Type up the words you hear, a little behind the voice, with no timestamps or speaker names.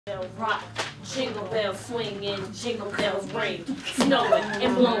Bell rock, jingle bells swinging, jingle bells ring, snowing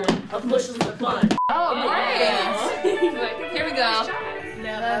and blowing, of bushels of fun. Oh, great! Here we go.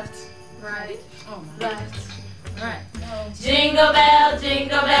 Left, Right. left, Right. Jingle bell,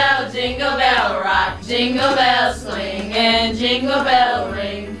 jingle bell, jingle bell rock, jingle bells swing and jingle bell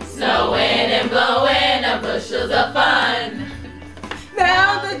ring, snowing and blowing, of bushels of fun.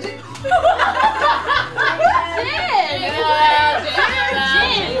 Now the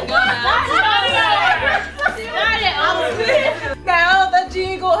Now the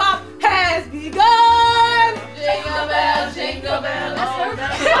jingle hop has begun. Jingle bell, jingle bell,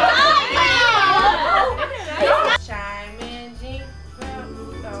 Chime in,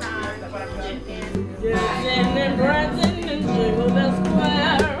 jingle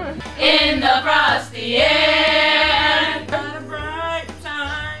in the frosty air. Got a bright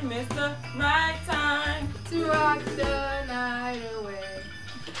time, it's the right time To rock the night away.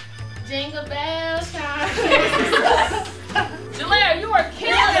 Jingle bell time. Jalea, you are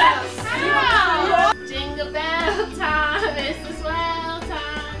killing us! Wow. Jingle bell time, it's the swell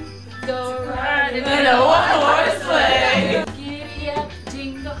time. Go riding in a one-horse sleigh. Giddy up,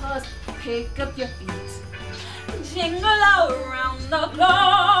 jingle horse, pick up your feet. jingle all around the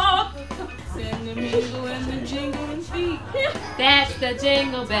clock. Send the mingle and the jingling feet. That's the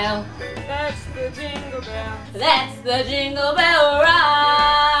jingle bell. That's the jingle bell. That's the jingle bell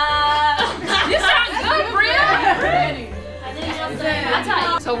rock. You sound good, Bria! Ready. I think you'll say. I'll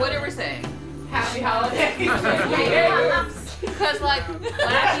tell you. So what are we saying? Happy holidays. Because like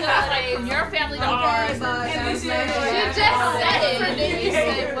last holiday from your family to ours. And this year, You just said it. And then you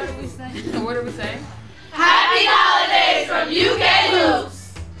said, what are we saying? What are we saying? Happy holidays from UK Hoops.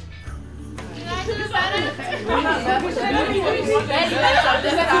 Ready?